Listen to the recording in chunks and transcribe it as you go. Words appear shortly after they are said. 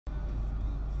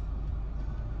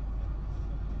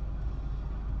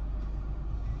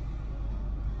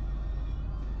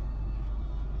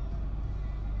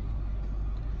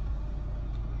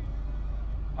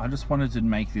I just wanted to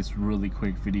make this really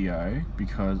quick video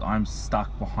because I'm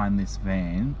stuck behind this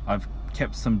van. I've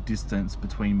kept some distance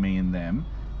between me and them,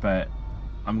 but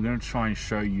I'm going to try and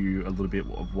show you a little bit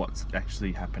of what's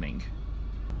actually happening.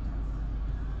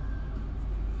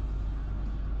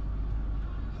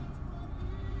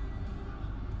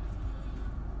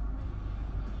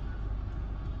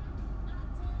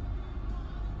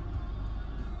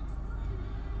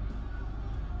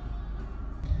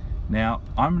 Now,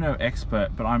 I'm no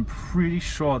expert, but I'm pretty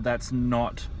sure that's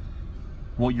not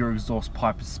what your exhaust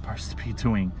pipe is supposed to be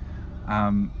doing.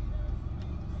 I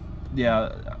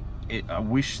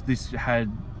wish this had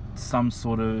some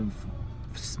sort of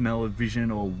smell of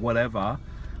vision or whatever,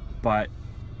 but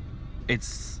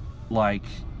it's like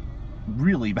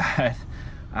really bad.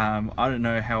 I don't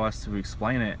know how else to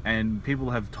explain it, and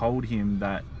people have told him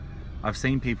that, I've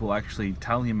seen people actually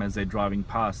tell him as they're driving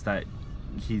past that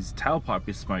his tailpipe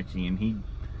is smoking and he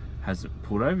hasn't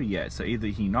pulled over yet. So either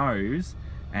he knows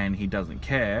and he doesn't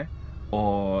care,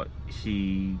 or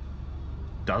he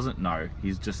doesn't know,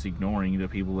 he's just ignoring the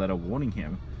people that are warning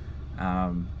him.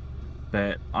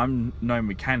 But I'm no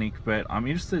mechanic, but I'm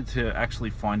interested to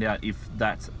actually find out if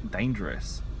that's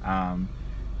dangerous.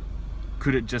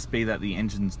 Could it just be that the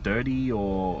engine's dirty,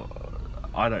 or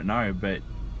I don't know, but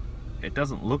it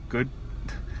doesn't look good.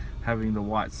 Having the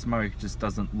white smoke just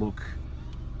doesn't look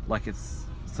like it's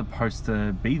supposed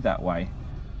to be that way.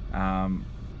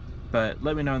 But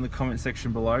let me know in the comment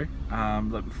section below.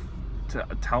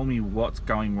 Tell me what's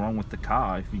going wrong with the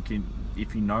car,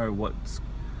 if you know what's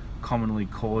commonly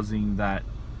causing that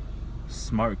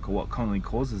smoke, or what commonly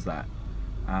causes that.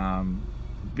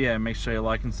 Yeah, make sure you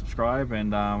like and subscribe,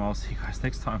 and I'll see you guys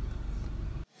next time.